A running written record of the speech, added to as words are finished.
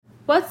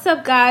What's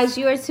up, guys?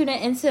 You are tuning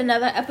into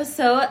another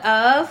episode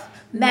of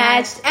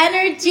Matched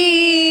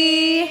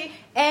Energy.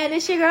 And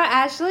it's your girl,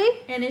 Ashley.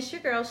 And it's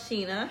your girl,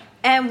 Sheena.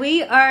 And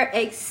we are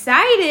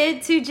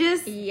excited to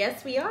just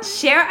Yes, we are.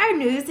 share our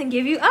news and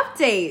give you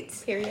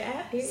updates. Period.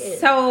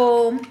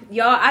 So,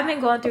 y'all, I've been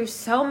going through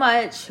so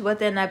much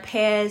within the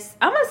past,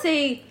 I'm going to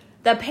say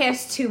the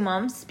past 2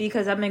 months,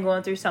 because I've been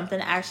going through something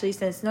actually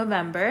since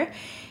November.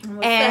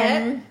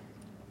 And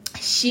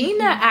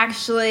Sheena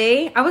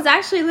I was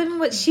actually living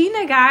with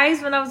Sheena,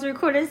 guys, when I was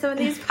recording some of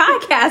these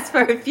podcasts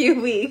for a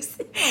few weeks.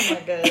 Oh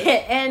my gosh.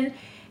 And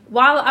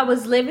while I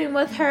was living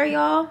with her,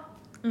 y'all,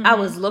 I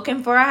was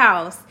looking for a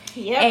house.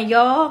 Yep. And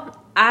y'all,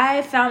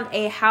 I found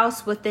a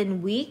house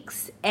within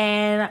weeks,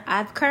 and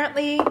I've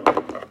currently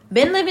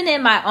been living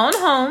in my own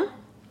home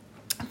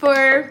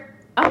for,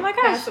 oh my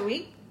gosh, Past a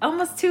week?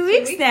 almost 2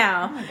 weeks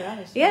now. Oh my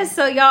gosh. Yeah,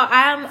 so y'all,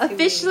 I'm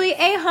officially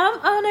a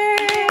homeowner.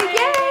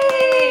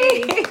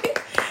 Yay!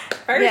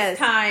 First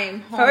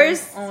time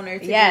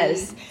homeowner to be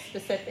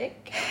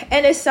specific.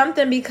 And it's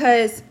something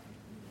because,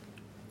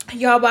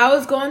 y'all, while I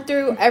was going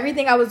through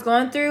everything I was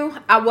going through,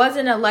 I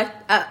wasn't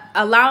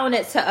allowing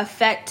it to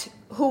affect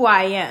who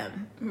I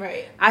am.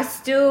 Right. I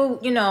still,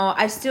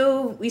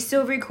 we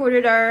still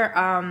recorded our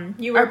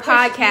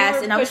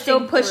podcast, and I was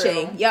still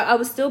pushing. Through. Yeah, I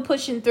was still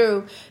pushing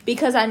through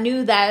because I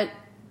knew that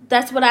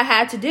that's what I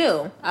had to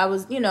do. I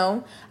was,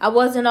 I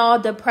wasn't all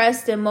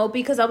depressed and mopey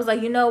because I was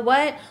like, you know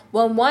what?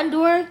 When one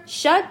door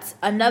shuts,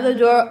 another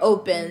door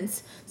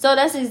opens. So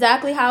that's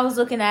exactly how I was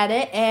looking at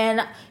it.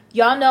 And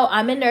y'all know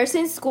I'm in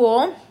nursing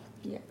school,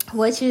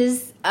 which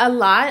is a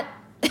lot.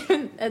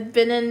 I've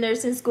been in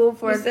nursing school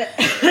for a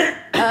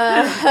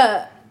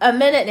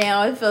minute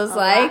now, it feels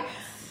like.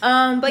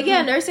 But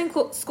yeah, nursing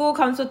school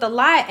comes with a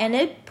lot, and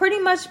it pretty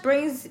much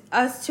brings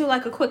us to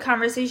like a quick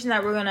conversation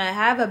that we're going to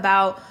have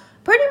about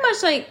pretty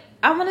much like,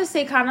 I want to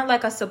say kind of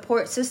like a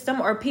support system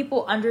or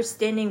people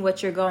understanding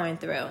what you're going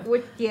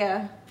through.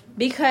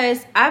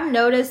 Because I've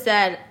noticed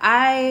that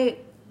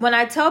when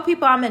I tell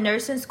people I'm in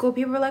nursing school,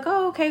 people are like,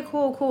 oh, okay,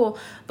 cool.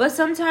 But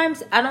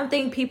sometimes I don't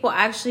think people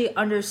actually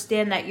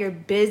understand that you're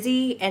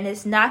busy, and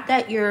it's not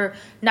that you're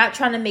not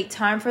trying to make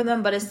time for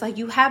them, but it's like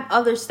you have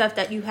other stuff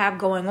that you have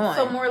going on.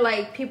 So more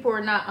like people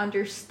are not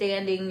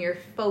understanding your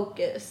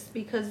focus,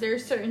 because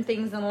there's certain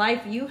things in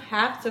life you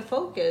have to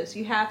focus.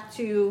 You have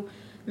to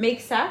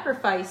make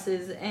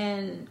sacrifices,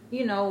 and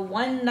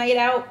one night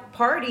out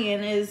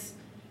partying is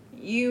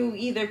you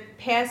either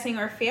passing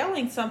or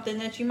failing something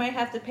that you might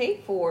have to pay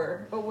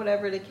for, or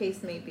whatever the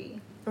case may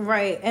be.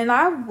 Right. And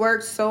I've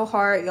worked so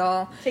hard,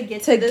 y'all, to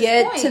get to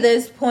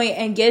this point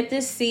and get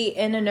this seat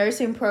in the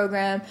nursing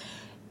program.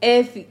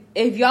 If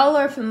y'all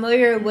are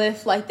familiar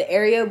with like the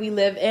area we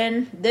live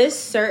in, this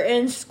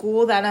certain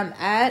school that I'm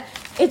at,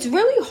 it's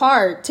really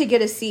hard to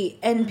get a seat,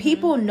 and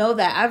people know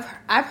that.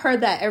 I've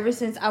heard that ever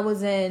since I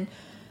was in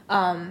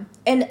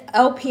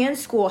LPN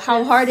school,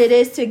 how hard it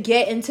is to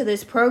get into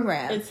this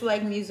program. It's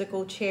like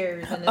musical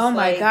chairs, and it's oh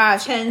my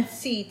gosh, 10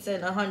 seats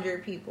and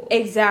 100 people.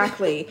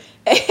 Exactly.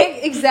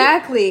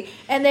 Exactly.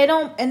 And they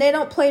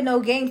don't play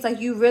no games.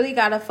 Like, you really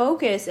gotta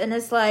focus. And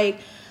it's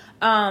like,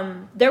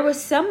 there was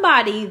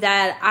somebody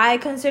that I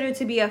considered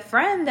to be a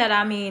friend that,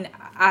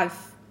 I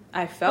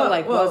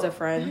felt was a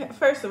friend.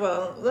 First of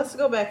all, let's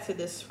go back to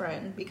this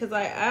friend, because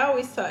I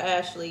always tell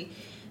Ashley,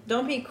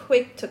 don't be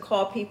quick to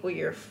call people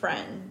your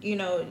friend.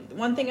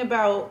 One thing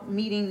about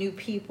meeting new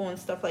people and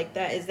stuff like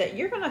that is that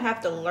you're going to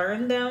have to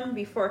learn them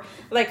before.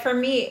 Like, for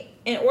me,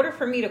 in order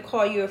for me to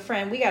call you a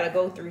friend, we got to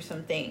go through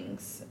some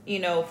things,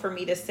 for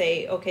me to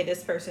say, okay,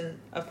 this person's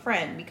a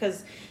friend.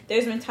 Because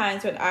there's been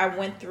times when I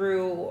went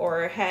through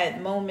or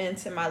had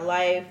moments in my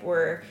life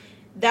where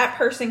that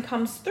person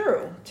comes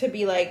through to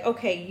be like,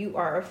 okay, you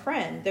are a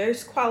friend.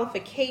 There's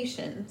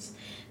qualifications.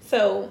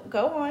 So,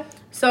 go on.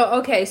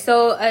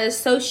 So an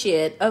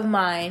associate of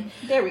mine,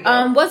 there we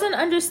go, wasn't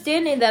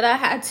understanding that I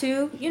had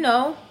to,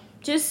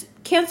 just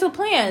cancel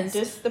plans.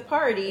 Just the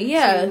party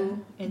to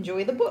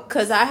enjoy the book.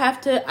 Because I have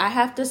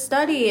to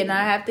study, and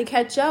I have to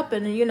catch up,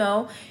 and,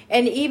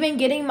 and even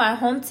getting my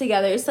home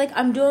together. It's like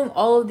I'm doing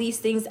all of these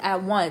things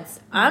at once.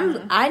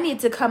 I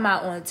need to come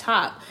out on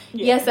top.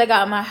 Yeah. Yes, I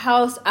got my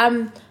house.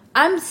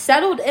 I'm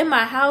settled in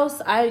my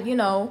house.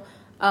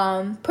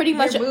 Pretty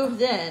much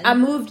moved in. I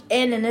moved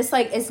in, and it's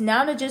like, it's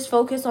now to just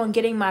focus on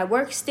getting my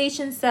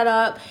workstation set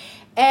up.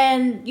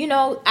 And,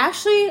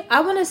 actually,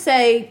 I want to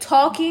say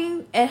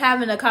talking and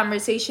having a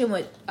conversation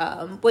with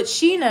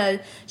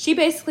Sheena, she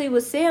basically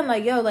was saying,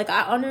 like, yo, like,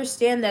 I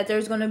understand that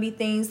there's going to be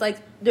things, like,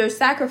 there's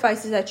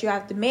sacrifices that you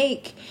have to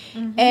make,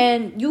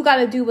 and you got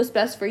to do what's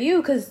best for you,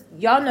 because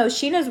y'all know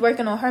Sheena's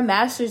working on her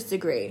master's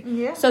degree.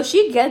 Yeah. So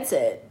she gets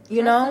it,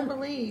 I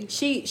believe.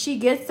 She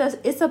gets us.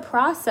 It's a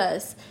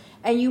process.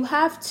 And you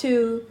have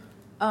to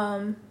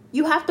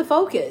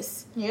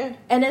focus. Yeah.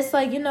 And it's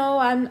like,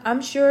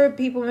 I'm sure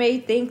people may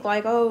think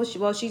like, oh,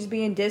 she's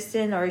being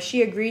distant, or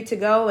she agreed to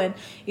go. And,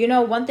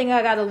 one thing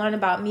I got to learn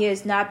about me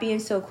is not being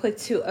so quick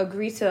to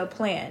agree to a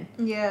plan.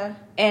 Yeah.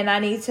 And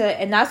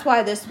and that's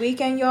why this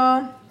weekend,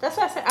 y'all, that's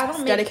why I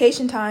said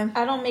dedication time.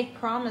 I don't make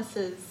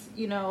promises,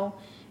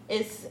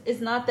 it's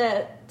not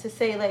that to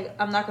say like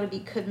I'm not going to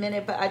be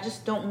committed, but I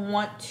just don't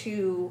want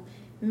to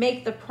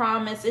make the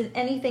promise. In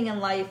anything in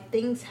life,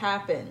 things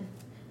happen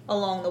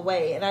along the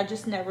way, and I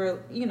just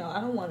never, I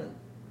don't want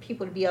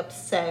people to be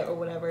upset or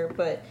whatever.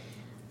 But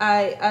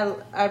I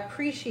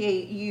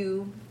appreciate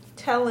you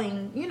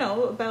telling,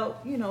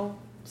 about,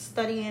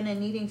 studying and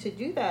needing to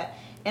do that.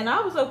 And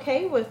I was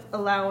okay with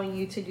allowing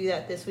you to do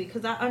that this week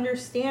because I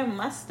understand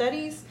my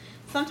studies.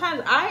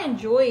 Sometimes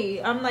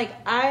I'm like,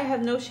 I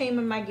have no shame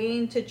in my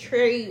game to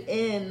trade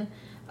in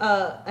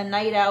a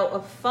night out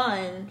of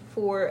fun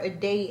for a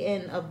day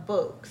in of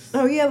books.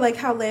 Oh, yeah, like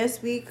how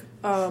last week...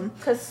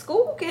 Because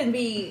school can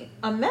be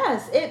a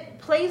mess. It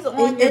plays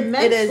on your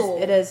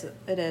mental. It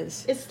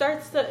is. It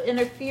starts to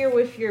interfere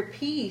with your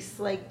peace.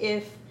 Like,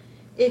 if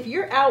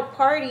you're out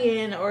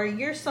partying or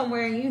you're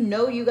somewhere and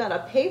you got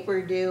a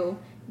paper due...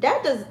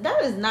 That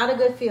is not a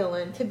good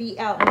feeling to be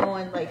out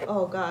knowing like,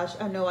 oh gosh,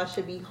 I know I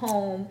should be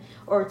home,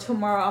 or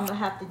tomorrow I'm gonna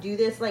have to do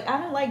this. Like, I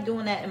don't like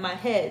doing that in my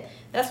head.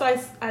 That's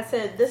why I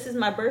said this is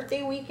my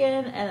birthday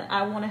weekend and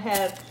I want to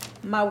have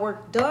my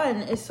work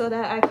done, is so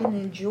that I can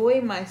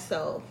enjoy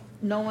myself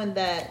knowing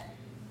that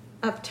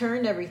I've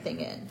turned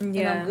everything in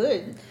and I'm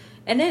good.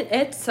 And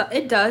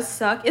it does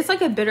suck. It's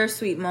like a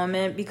bittersweet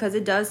moment because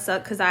it does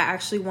suck because I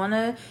actually want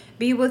to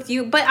be with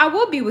you. But I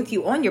will be with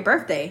you on your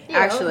birthday,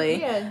 actually.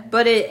 Yeah.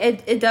 But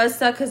it does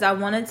suck because I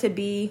wanted to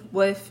be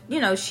with,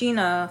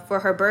 Sheena for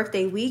her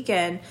birthday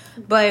weekend.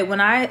 But when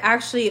I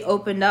actually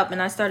opened up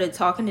and I started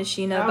talking to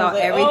Sheena about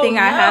everything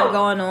I have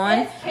going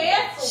on,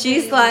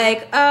 she's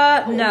like,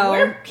 no.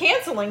 We're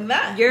canceling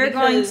that. You're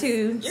going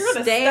to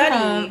stay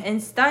home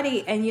and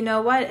study. And you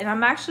know what? And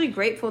I'm actually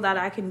grateful that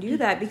I can do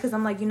that because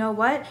I'm like, you know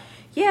what?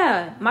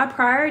 Yeah, my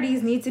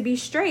priorities need to be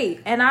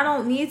straight. And I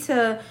don't need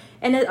to...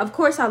 And of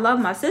course, I love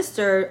my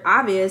sister,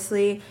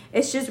 obviously.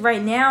 It's just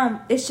right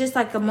now, it's just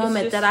like a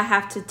moment that I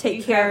have to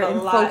take care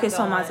and focus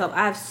on myself.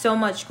 I have so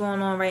much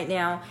going on right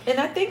now. And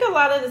I think a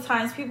lot of the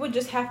times people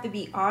just have to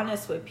be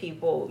honest with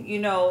people.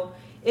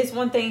 It's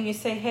one thing you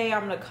say, hey,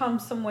 I'm going to come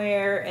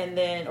somewhere, and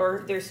then,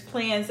 or there's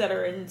plans that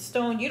are in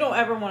stone. You don't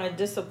ever want to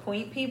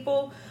disappoint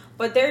people.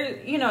 But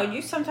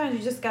you sometimes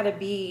you just got to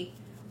be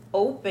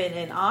open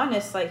and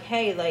honest. Like,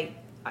 hey, like,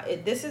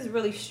 this is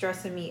really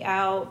stressing me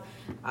out.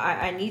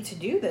 I need to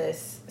do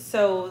this.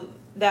 So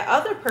that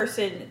other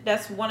person,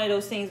 that's one of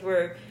those things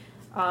where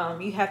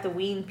you have to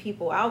wean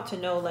people out to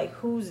know like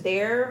who's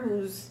there,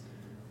 who's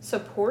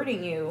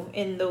supporting you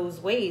in those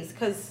ways.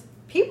 Because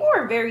people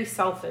are very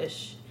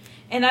selfish.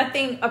 And I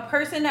think a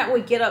person that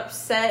would get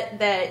upset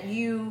that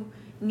you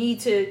need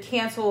to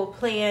cancel a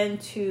plan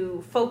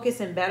to focus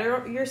and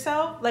better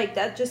yourself, like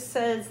that just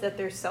says that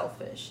they're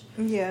selfish.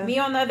 Yeah. Me,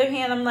 on the other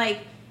hand, I'm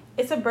like,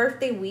 it's a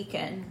birthday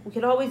weekend. We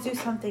could always do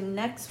something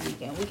next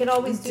weekend. We could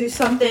always do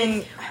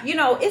something.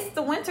 It's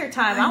the winter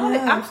time.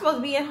 I'm supposed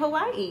to be in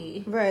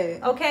Hawaii.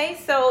 Right. Okay?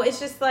 So it's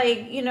just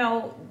like,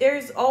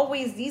 there's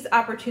always these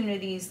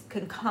opportunities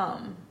can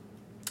come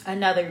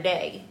another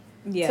day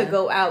to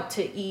go out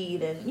to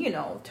eat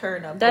and,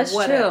 turn up. That's or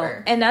whatever.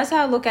 true. And that's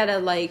how I look at it.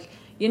 Like,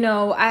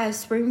 I have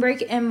spring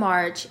break in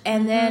March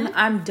and then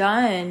I'm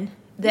done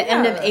the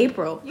end of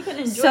April. You can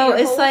enjoy so your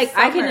it's whole like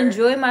summer. I can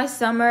enjoy my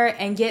summer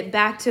and get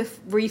back to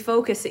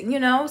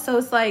refocusing, so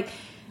it's like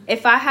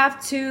if I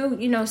have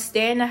to,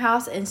 stay in the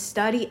house and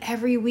study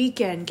every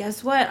weekend,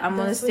 guess what? I'm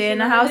going to stay in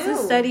the house and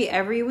study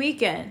every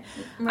weekend.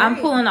 Right. I'm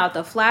pulling out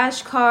the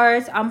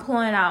flashcards. I'm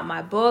pulling out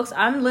my books.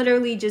 I'm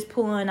literally just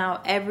pulling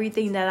out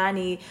everything that I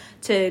need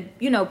to,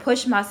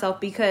 push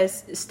myself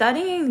because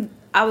studying,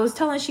 I was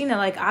telling Sheena,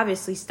 like,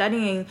 obviously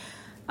studying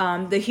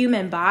the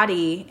human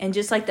body and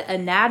just like the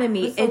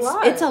anatomy,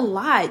 it's a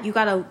lot. You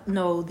gotta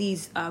know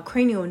these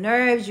cranial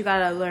nerves. You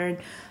gotta learn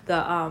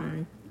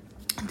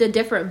the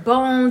different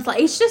bones. Like,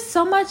 it's just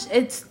so much.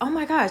 It's, oh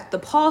my gosh, the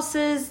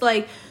pulses.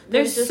 Like,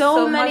 there's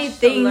so many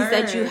things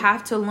that you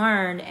have to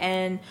learn,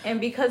 and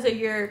because of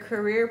your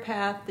career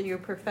path, your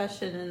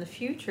profession in the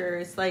future,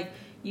 it's like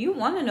you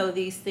want to know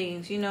these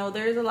things.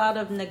 There's a lot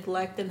of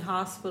neglect in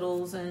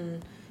hospitals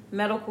and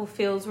medical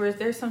fields where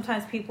there's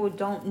sometimes people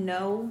don't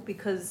know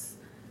because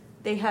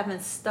they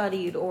haven't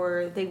studied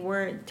or they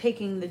weren't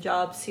taking the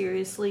job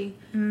seriously.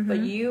 Mm-hmm. But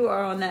you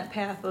are on that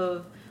path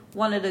of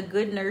one of the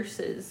good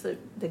nurses,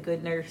 the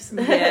good nurse.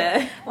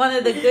 Yeah. One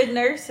of the good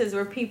nurses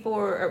where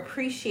people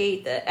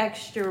appreciate the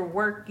extra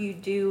work you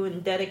do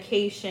and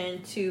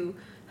dedication to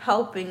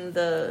helping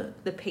the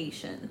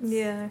patients.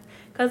 Yeah.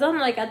 Because I'm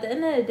like, at the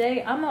end of the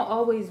day, I'm going to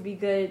always be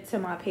good to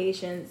my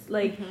patients.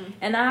 Like,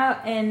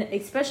 and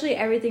especially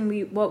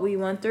everything what we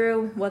went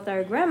through with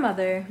our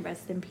grandmother,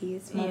 rest in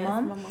peace, my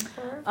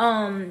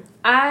mom.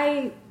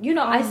 I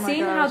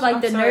seen how,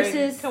 like, the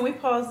nurses. Can we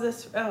pause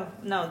this? Oh,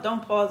 no,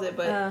 don't pause it.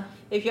 But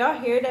if y'all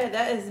hear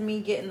that is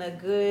me getting a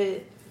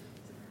good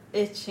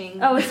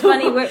itching. Oh, it's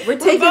funny. We're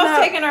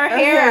taking our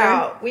hair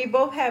out. We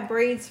both had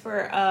braids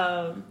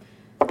for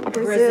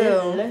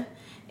Brazil.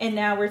 And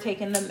now we're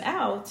taking them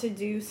out to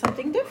do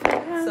something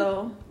different. Yeah.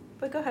 So,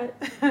 but go ahead.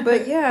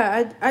 But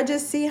yeah, I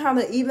just see how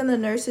even the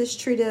nurses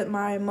treated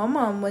my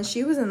mom when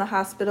she was in the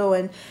hospital.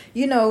 And,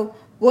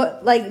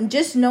 what, like,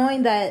 just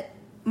knowing that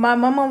my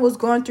mama was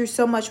going through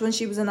so much when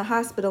she was in the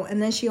hospital,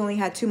 and then she only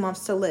had 2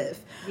 months to live.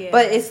 Yeah.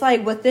 But it's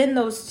like within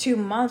those 2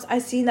 months, I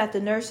seen that the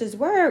nurses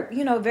were,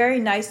 very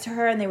nice to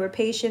her, and they were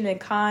patient and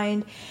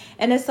kind.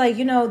 And it's like,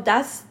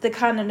 that's the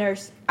kind of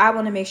nurse I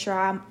want to make sure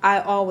I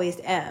always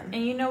am.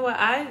 And you know what?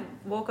 I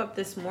woke up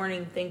this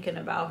morning thinking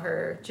about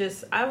her.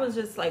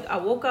 I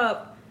woke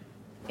up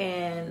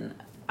and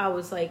I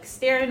was like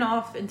staring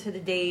off into the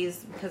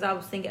days, because I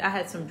was thinking, I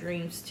had some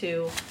dreams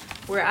too,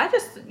 where I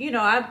just,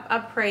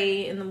 I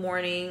pray in the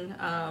morning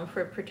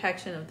for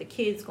protection of the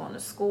kids going to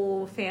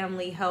school,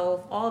 family,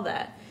 health, all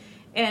that.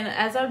 And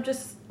as I'm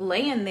just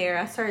laying there,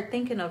 I started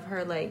thinking of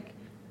her like,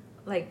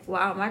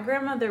 wow, my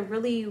grandmother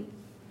really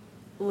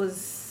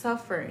was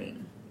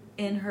suffering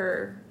in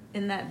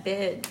that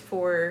bed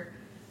for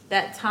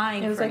that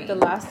time. It was frame. like the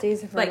last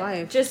days of her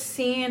life. Just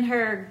seeing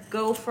her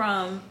go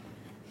from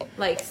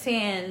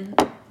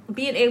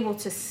being able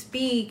to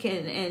speak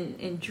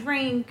and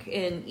drink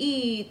and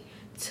eat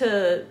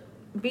to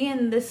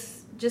being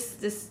this,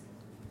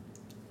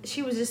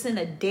 she was just in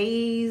a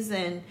daze,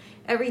 and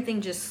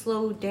everything just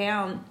slowed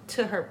down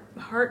to her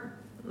heart,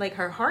 like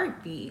her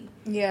heartbeat.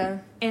 Yeah.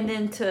 And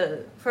then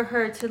for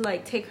her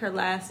to take her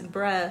last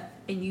breath,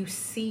 and you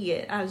see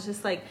it. I was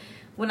just like,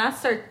 when I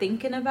start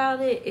thinking about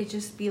it, it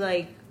just be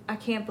like, I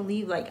can't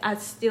believe, I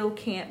still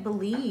can't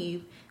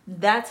believe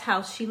that's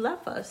how she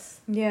left us.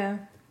 Yeah.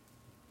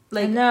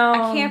 I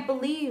can't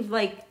believe,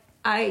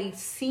 I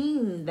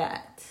seen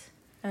that.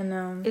 I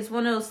know. It's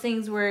one of those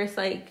things where it's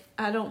like,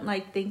 I don't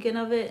like thinking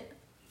of it,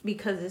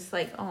 because it's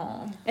like,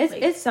 oh.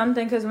 It's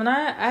something, because when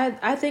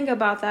I think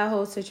about that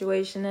whole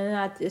situation, and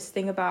I just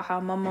think about how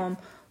my mom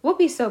would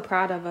be so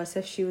proud of us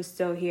if she was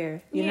still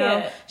here. You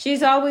know? She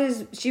was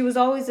always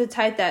the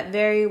type that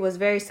was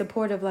very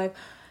supportive,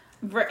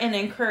 and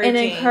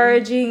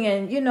encouraging,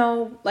 and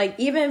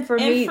even for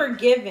me, and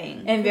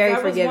forgiving, and very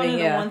forgiving. One of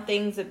the one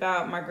things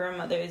about my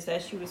grandmother is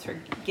that she was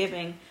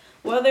forgiving,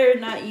 whether or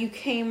not you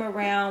came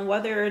around,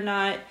 whether or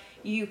not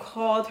you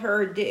called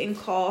her, didn't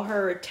call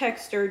her,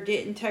 text her,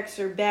 didn't text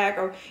her back,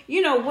 or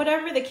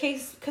whatever the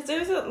case. Because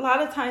there's a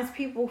lot of times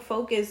people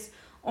focus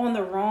on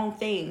the wrong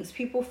things.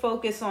 People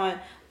focus on,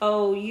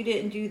 oh, you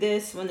didn't do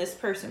this when this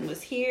person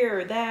was here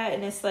or that,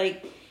 and it's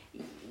like,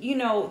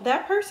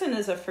 that person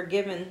is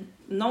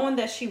knowing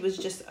that she was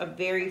just a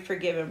very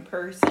forgiving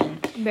person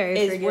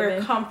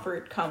where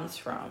comfort comes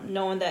from.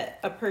 Knowing that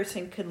a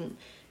person could,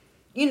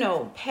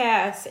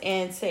 pass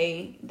and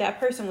say that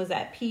person was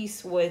at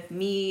peace with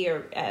me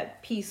or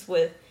at peace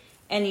with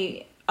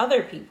any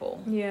other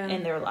people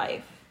in their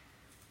life.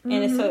 Mm-hmm.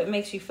 And so it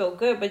makes you feel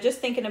good. But just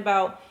thinking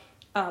about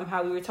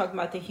how we were talking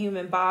about the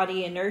human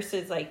body and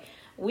nurses,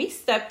 we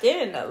stepped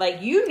in,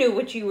 you knew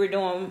what you were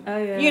doing. Oh,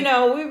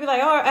 yeah. We'd be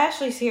like, oh,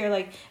 Ashley's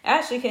here.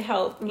 Ashley could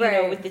help,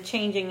 with the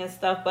changing and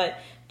stuff. But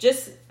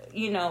just,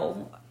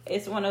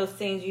 it's one of those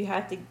things you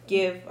have to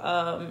give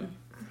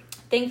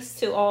thanks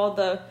to all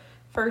the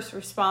first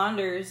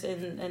responders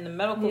in the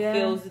medical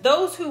fields.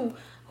 Those who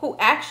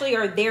actually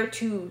are there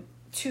to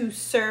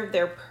serve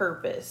their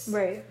purpose.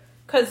 Right.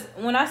 Because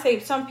when I say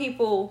some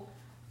people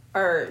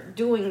are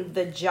doing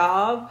the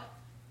job,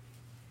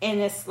 and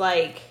it's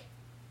like,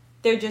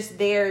 they're just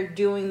there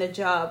doing the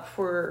job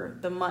for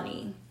the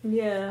money.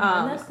 Yeah,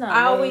 that's not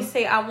I always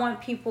say I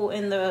want people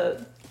in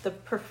the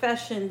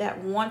profession that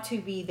want to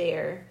be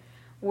there,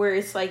 where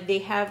it's like they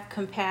have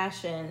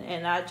compassion.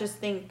 And I just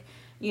think,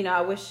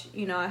 I wish,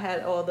 I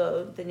had all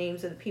the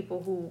names of the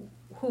people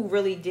who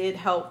really did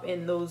help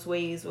in those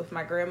ways with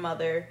my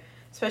grandmother,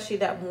 especially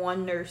that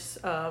one nurse.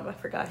 I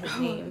forgot his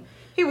name.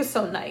 He was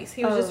so nice.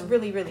 He was just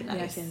really, really nice.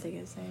 Yeah, I can't think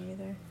of his name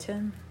either.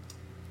 Tim?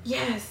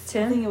 Yes.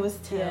 Tim? I think it was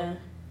Tim. Yeah.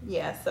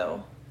 Yeah,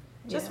 so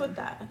just with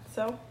that.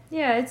 So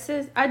yeah, it's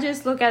just, I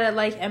just look at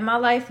it in my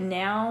life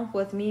now,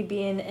 with me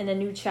being in a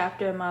new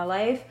chapter in my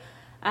life,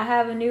 I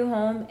have a new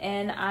home,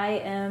 and I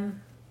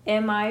am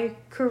in my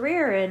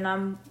career, and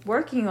I'm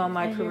working on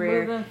my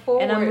career,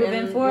 and I'm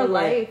moving forward in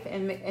life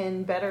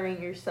and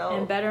bettering yourself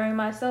and bettering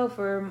myself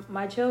for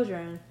my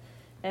children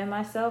and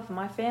myself,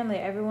 my family,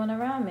 everyone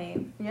around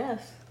me.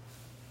 Yes.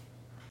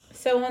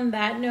 So on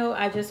that note,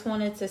 I just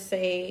wanted to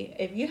say,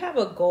 if you have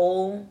a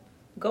goal,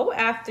 go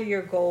after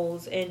your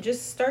goals and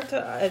just start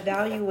to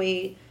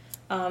evaluate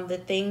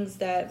the things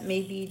that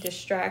may be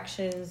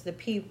distractions, the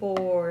people,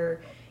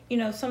 or,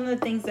 some of the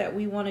things that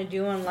we want to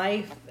do in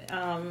life.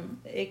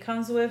 It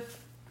comes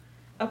with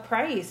a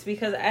price,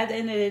 because at the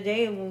end of the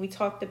day, when we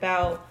talked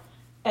about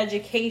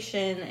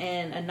education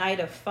and a night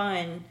of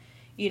fun,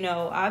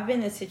 I've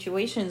been in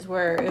situations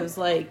where it was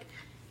like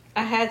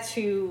I had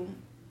to,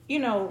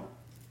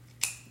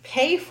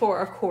 pay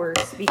for a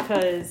course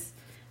because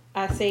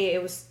I say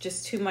it was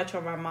just too much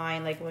on my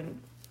mind.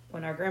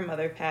 When our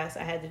grandmother passed,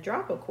 I had to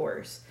drop a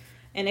course,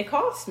 and it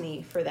cost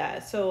me for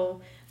that.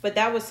 So, but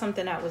that was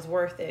something that was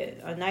worth it.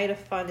 A night of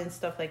fun and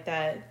stuff like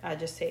that, I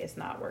just say it's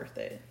not worth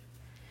it.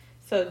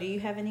 So, do you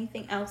have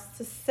anything else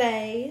to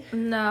say?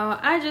 No,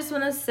 I just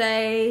want to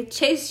say,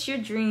 chase your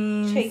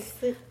dreams.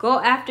 Chase it. Go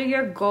after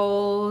your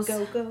goals.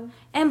 Go.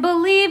 And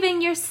believe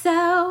in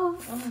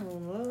yourself. Oh,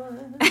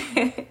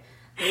 Lord.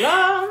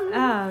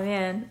 Oh,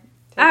 man.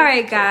 All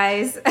right,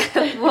 guys.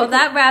 Well,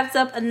 that wraps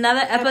up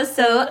another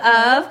episode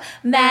of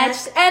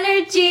Matched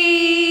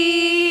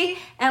Energy.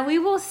 And we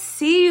will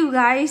see you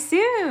guys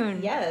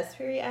soon. Yes,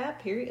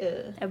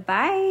 period.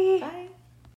 Bye. Bye.